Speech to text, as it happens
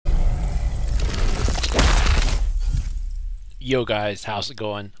Yo guys, how's it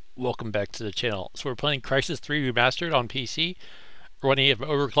going? Welcome back to the channel. So we're playing Crysis 3 Remastered on PC, running an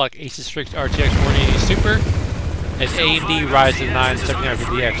overclocked Asus Strix RTX 4080 Super, and AMD Ryzen 9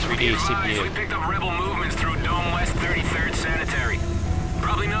 7900X 3D CPU. We picked up rebel movements through Dome West 33rd Sanitary.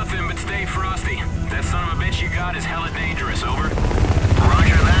 Probably nothing, but stay frosty. That son of a bitch you got is hella dangerous, over.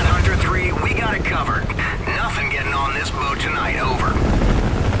 Roger that, Hunter 3. We got it covered. Nothing getting on this boat tonight, over.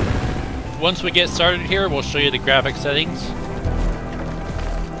 Once we get started here, we'll show you the graphic settings.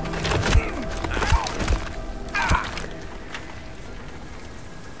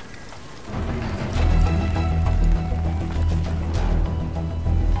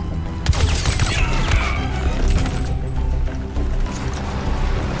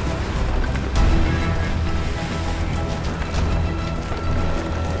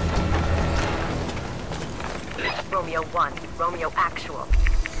 Romeo 1, Romeo Actual.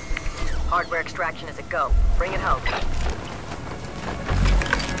 Hardware extraction is a go. Bring it home.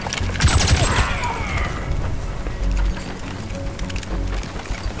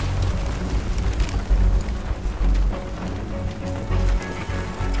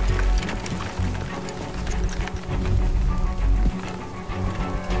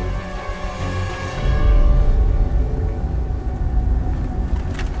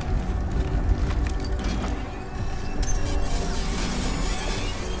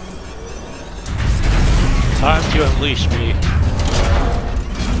 Time to unleash me.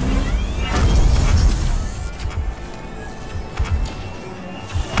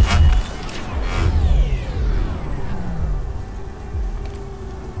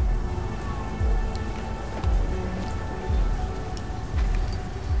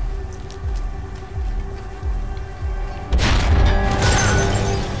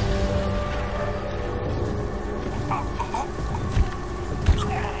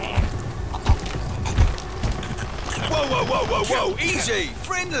 Whoa, easy!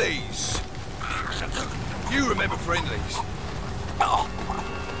 Friendlies! You remember friendlies?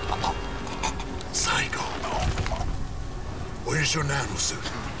 Psycho. Where's your nanosuit?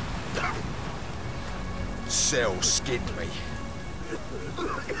 Cell skinned me.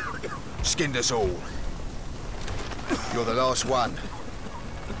 Skinned us all. You're the last one.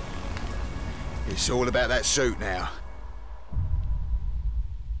 It's all about that suit now.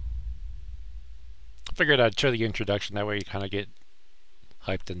 Figured I'd show the introduction, that way you kind of get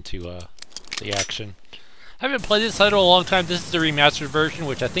hyped into the action. I haven't played this title in a long time. This is the remastered version,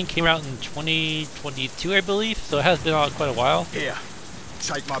 which I think came out in 2022, I believe, so it has been out quite a while. Here,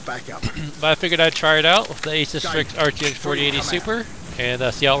 take my backup. But I figured I'd try it out with the Asus Strix RTX 4080 Super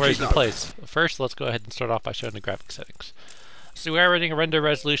and see how it really plays. First, let's go ahead and start off by showing the graphics settings. So we are running a render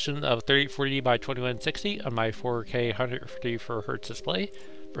resolution of 3840 by 2160 on my 4K 154 Hertz display.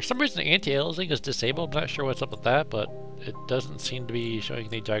 For some reason, anti-aliasing is disabled. I'm not sure what's up with that, but it doesn't seem to be showing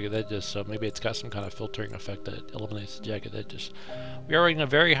any jagged edges, so maybe it's got some kind of filtering effect that eliminates the jagged edges. We are running a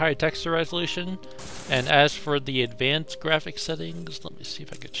very high texture resolution, and as for the advanced graphic settings, let me see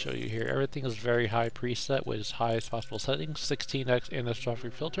if I can show you here. Everything is very high preset with as high as possible settings. 16x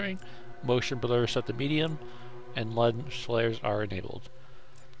anisotropy filtering, motion blur set to medium, and lens flares are enabled.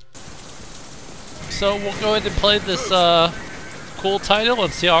 So we'll go ahead and play this cool title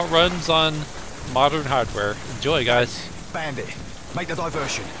and see how it runs on modern hardware. Enjoy, guys. Bandit, make the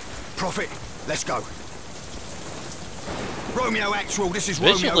diversion. Prophet, let's go. Romeo Actual, this is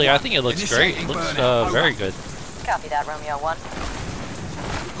Romeo. Visually, I think it looks great. It looks very good. Copy that, Romeo 1.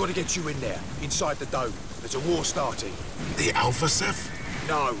 We've got to get you in there, inside the dome. There's a war starting. The Alpha Ceph?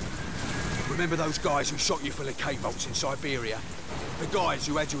 No. Remember those guys who shot you full of K-bolts in Siberia? The guys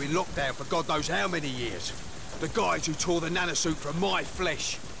who had you in lockdown for God knows how many years? The guys who tore the nanosuit from my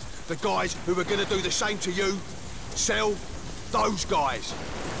flesh. The guys who were gonna do the same to you. Sell those guys.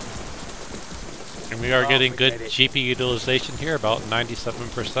 And we are getting good GPU utilization here, about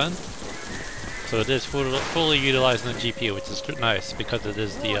 97%. So it is fully utilizing the GPU, which is nice because it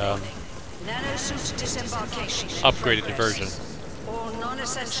is the upgraded version. All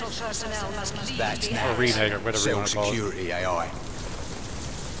non-essential personnel must leave Or remake, or whatever you want to call it. Security AI.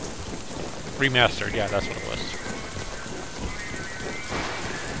 Remastered, yeah, that's what it was.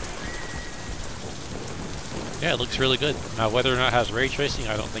 Yeah, it looks really good. Now, whether or not it has ray tracing,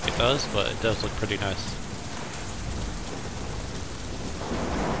 I don't think it does, but it does look pretty nice.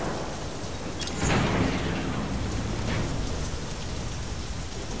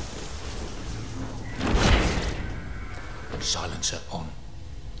 Silencer on.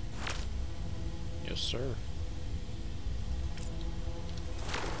 Yes, sir.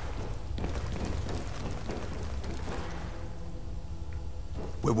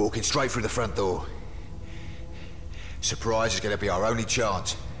 We're walking straight through the front door. Surprise is gonna be our only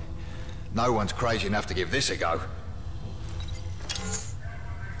chance. No one's crazy enough to give this a go.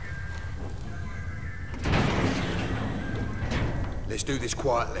 Let's do this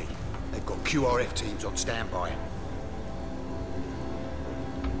quietly. They've got QRF teams on standby.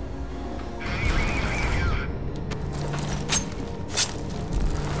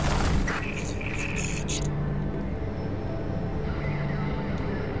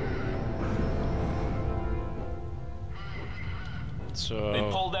 So they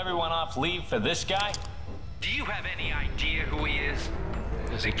pulled everyone off leave for this guy? Do you have any idea who he is?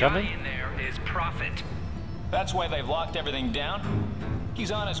 is The he guy coming? in there is Prophet. That's why they've locked everything down?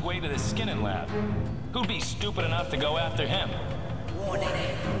 He's on his way to the skinning lab. Who'd be stupid enough to go after him? Warning.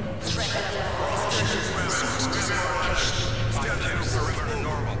 Threat level is Perimeter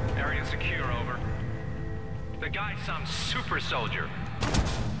normal. Area secure, over. The guy's some super soldier.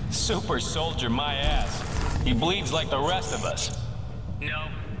 Super soldier my ass. He bleeds like the rest of us. No.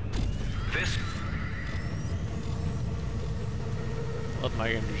 This... Let my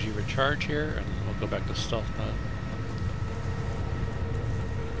energy recharge here, and we'll go back to stealth mode.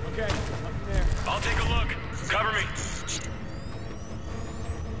 Okay, up there. I'll take a look. Cover me.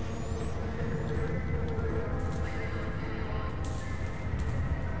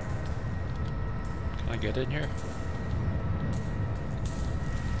 Can I get in here?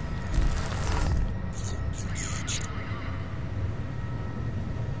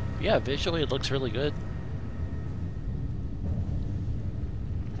 Yeah, visually it looks really good.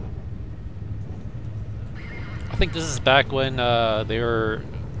 I think this is back when they were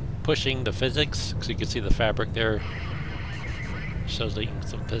pushing the physics, because you can see the fabric there. Shows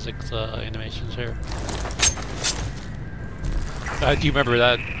some physics animations here. I do remember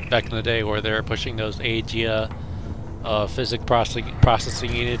that back in the day where they were pushing those AGIA physics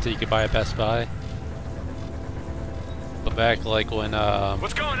processing units that you could buy at Best Buy. But back like when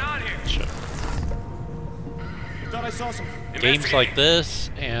What's going on here? Thought I saw some. games like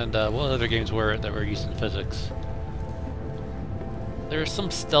this and what other games were that were using physics? There's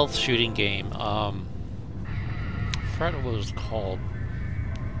some stealth shooting game. I forgot what it was called.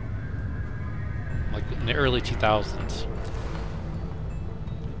 Like in the early 2000s.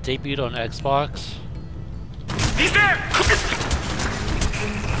 Debuted on Xbox. He's there!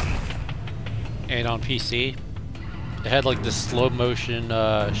 And on PC. It had like this slow motion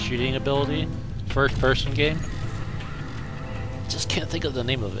shooting ability. First person game. Just can't think of the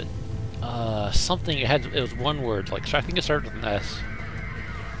name of it. Something it was one word, like I think it started with an S.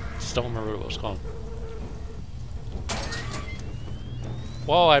 Just don't remember what it was called.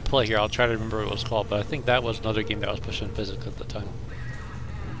 While I play here, I'll try to remember what it was called, but I think that was another game that was pushing physics at the time.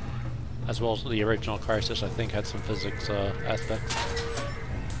 As well as the original Crysis, I think, had some physics aspects.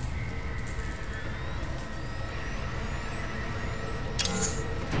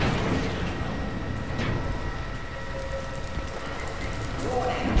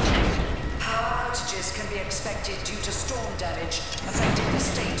 Power outages can be expected due to storm damage affecting the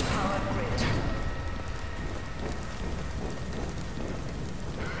state-powered grid.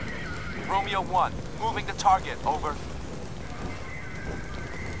 Romeo 1, moving the target, over.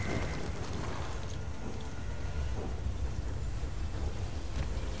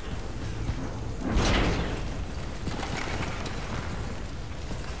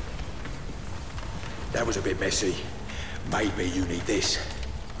 That was a bit messy. Maybe you need this.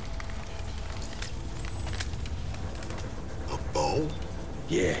 A bow?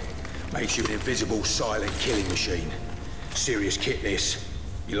 Yeah, makes you an invisible, silent killing machine. Serious kit, this.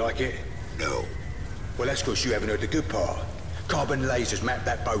 You like it? No. Well, that's because you haven't heard the good part. Carbon lasers map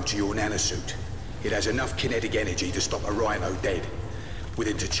that bow to your nanosuit. It has enough kinetic energy to stop a rhino dead. With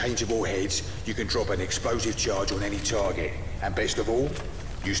interchangeable heads, you can drop an explosive charge on any target. And best of all,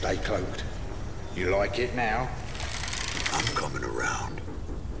 you stay cloaked. You like it now? I'm coming around.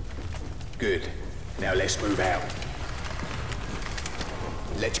 Good. Now let's move out.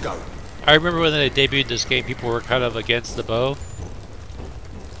 Let's go. I remember when they debuted this game, people were kind of against the bow.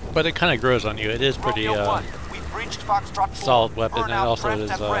 But it kind of grows on you. It is pretty solid weapon, and also it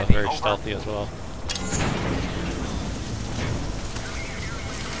is very stealthy as well.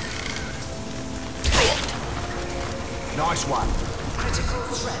 Nice one. Critical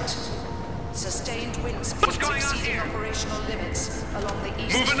threat. Sustained wind speeds exceeding operational limits along the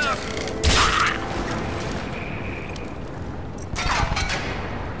east. Moving up!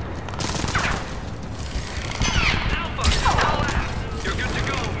 Alpha! You're good to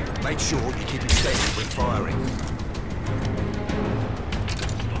go! Make sure you keep it steady when firing.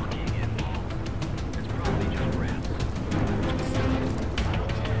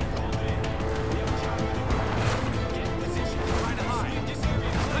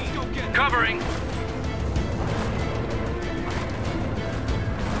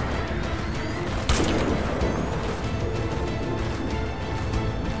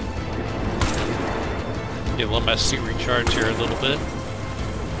 Get a little my suit recharge here a little bit.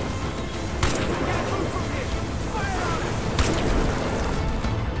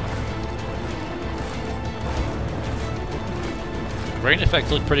 Rain effects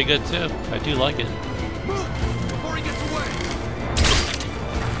look pretty good too. I do like it. Before he gets away.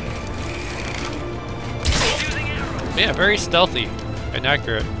 Yeah, very stealthy and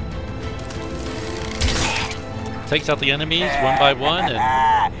accurate. Takes out the enemies one by one and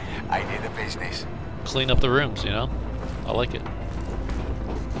I did the business. clean up the rooms, you know? I like it.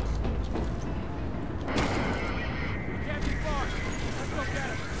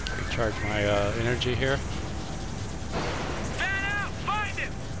 Recharge my energy here.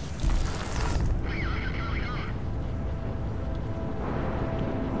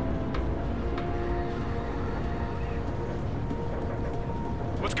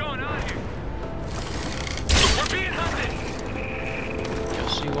 What's going on here? We're being hunted!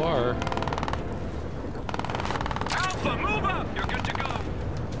 Yes, you are. Alpha, move up! You're good to go.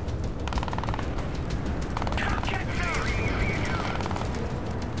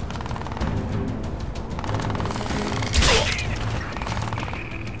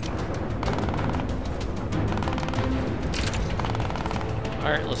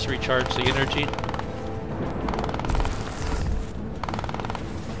 Alright, let's recharge the energy.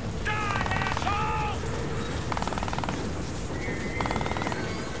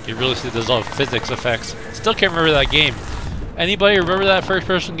 You really see there's a lot of physics effects. Still can't remember that game. Anybody remember that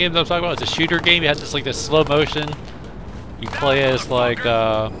first-person game that I'm talking about? It's a shooter game. You had this like this slow motion. You play as like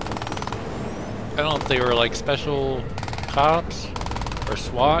I don't know if they were like special cops or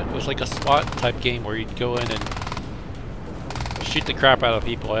SWAT. It was like a SWAT type game where you'd go in and shoot the crap out of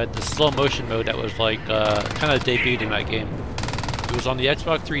people. It had this slow motion mode that was like kind of debuted in that game. It was on the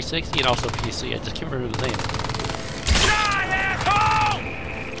Xbox 360 and also PC. I just can't remember the name.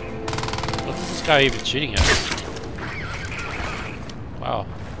 What is this guy even shooting at? Wow,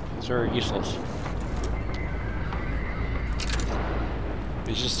 it's very useless.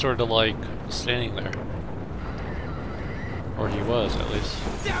 He's just sort of like standing there. Or he was, at least.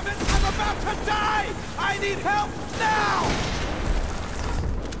 Damn it! I'm about to die! I need help now!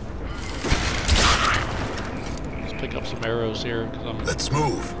 Let's pick up some arrows here because I'm Let's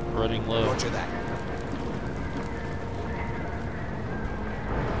move. running low. Roger that.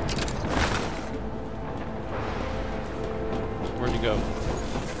 Where'd you go?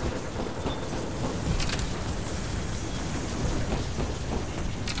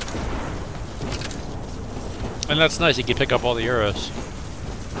 And that's nice, you can pick up all the arrows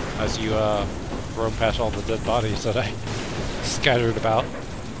as you roam past all the dead bodies that I scattered about.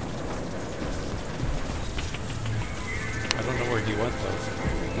 I don't know where he went though.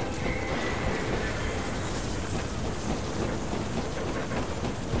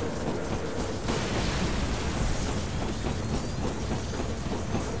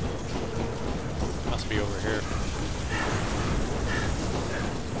 Must be over here.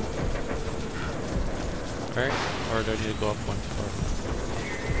 Alright, or do I need to go up one floor?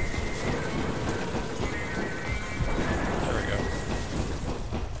 There we go.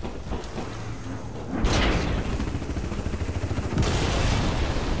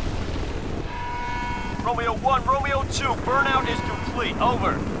 Romeo 1, Romeo 2, burnout is complete.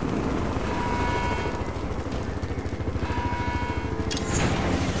 Over.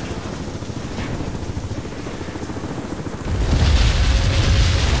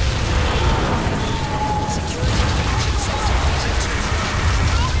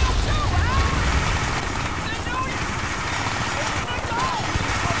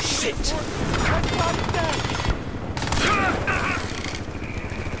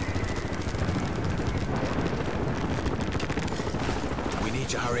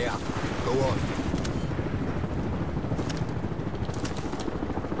 Hurry up. Go on.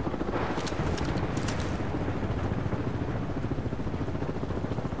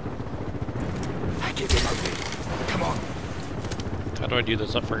 I give him open. Come on. How do I do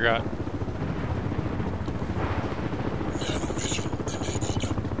this? I forgot.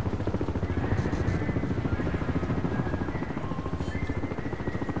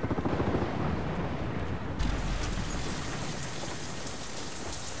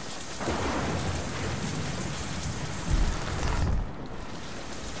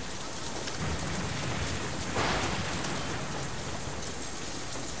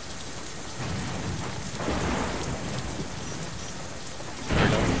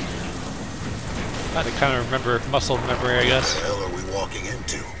 I kind of remember muscle memory, I guess. What the hell are we walking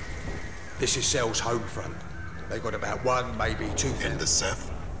into? This is Cell's home front. They've got about one, maybe two. In the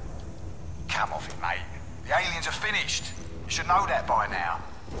Ceph? Come off it, mate. The aliens are finished. You should know that by now.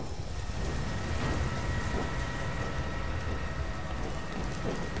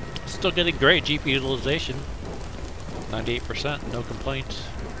 Still getting great GPU utilization. 98%, no complaints.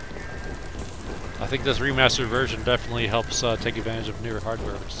 I think this remastered version definitely helps take advantage of newer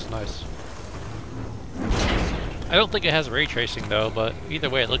hardware, which is nice. I don't think it has ray tracing though, but either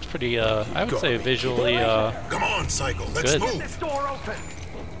way it looks pretty, I would say visually Come on, Cycle, let's good. move.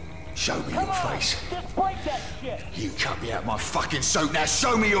 Show me your face. You cut me out my fucking suit, now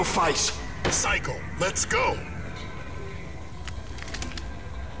show me your face! Cycle, let's go.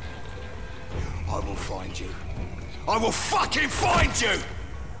 I will find you. I will fucking find you!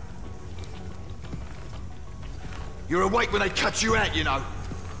 You're awake when they cut you out, you know.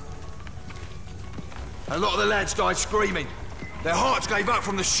 A lot of the lads died screaming. Their hearts gave up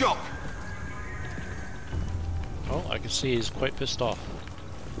from the shock. Oh, I can see he's quite pissed off.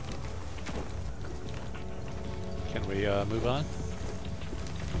 Can we move on?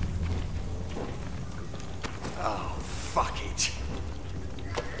 Oh, fuck it.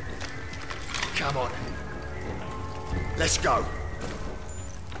 Come on. Let's go.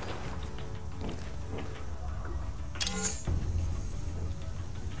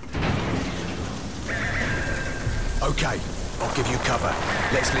 Okay, I'll give you cover.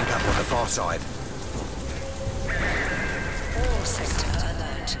 Let's link up on the far side. All sector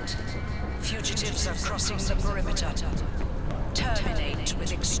alert. Fugitives are crossing the perimeter. Terminate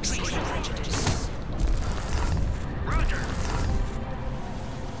with extreme prejudice. Roger.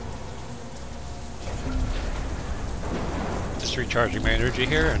 Just recharging my energy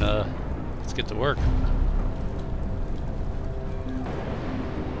here and let's get to work.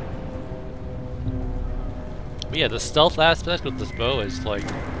 But yeah, the stealth aspect with this bow is like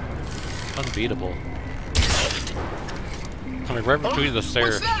unbeatable. I mean, right between the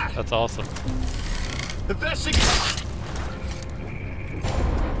stairs. That's awesome.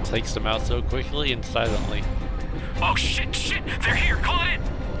 Takes them out so quickly and silently. Oh shit, they're here, call it in.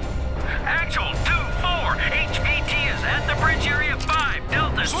 Actual 2-4, HVT is at the bridge area 5,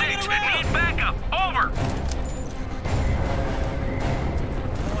 Delta 6, need backup, over.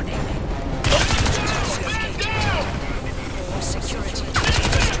 Warning. Security.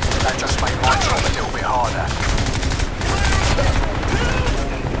 That just made my job a little bit harder.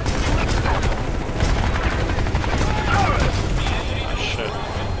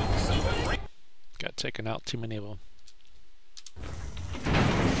 Got taken out, too many of them.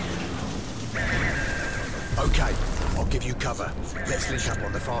 Okay, I'll give you cover. Let's link up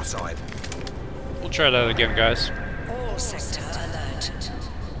on the far side. We'll try that again, guys. All sector alert.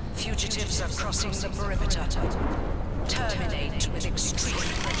 Fugitives are crossing the perimeter. Terminate with extreme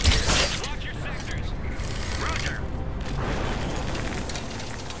prejudice. Lock your sectors. Roger.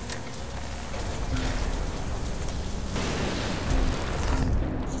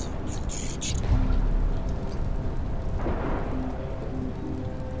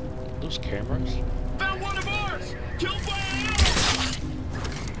 Those cameras? Found one of ours! Killed by an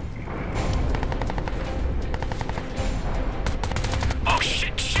Oh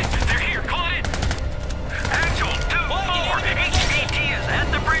shit, they're here, call it in! Actual 2-4, HVT is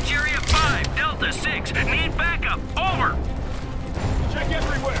at the bridge area 5, Delta 6, need backup, over! Check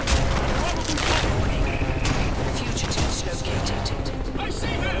everywhere. Fugitives located. I see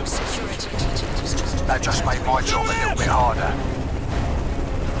him. Security details. That just made my job a little bit harder.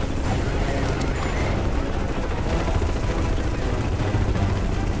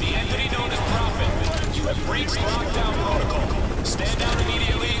 The entity known as Prophet. You have breached lockdown protocol. Stand down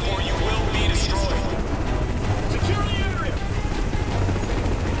immediately or you will be destroyed. Secure the area.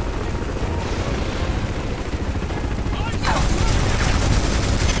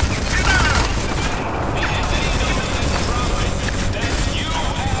 The entity known as Prophet. That's you,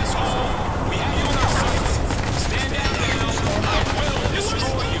 asshole. We have you in our sights. Stand down now or I will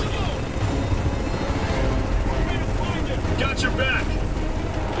destroy you. Got your back. We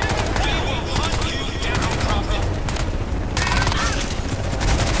will hunt you down, Prophet.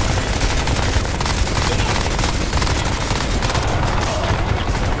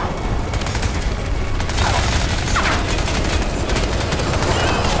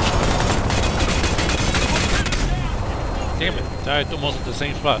 Damn it, died almost at the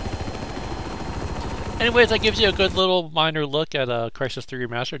same spot. Anyways, that gives you a good little minor look at Crysis 3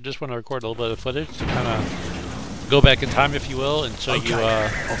 Remastered. Just want to record a little bit of footage to kind of go back in time, if you will, and show you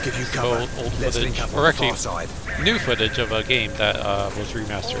I'll give you cover. old Let's footage, link up on or the actually far side. new footage of a game that was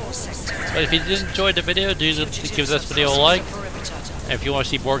remastered. But if you did enjoy the video, do give this video a like. And if you want to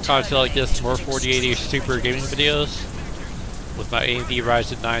see more content like this, more 4080 Super gaming videos with my AMD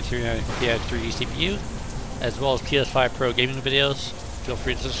Ryzen 9 3950X 3D CPU, as well as PS5 Pro gaming videos, feel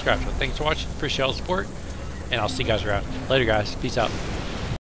free to subscribe. So thanks for watching, appreciate all the support, and I'll see you guys around. Later guys, peace out.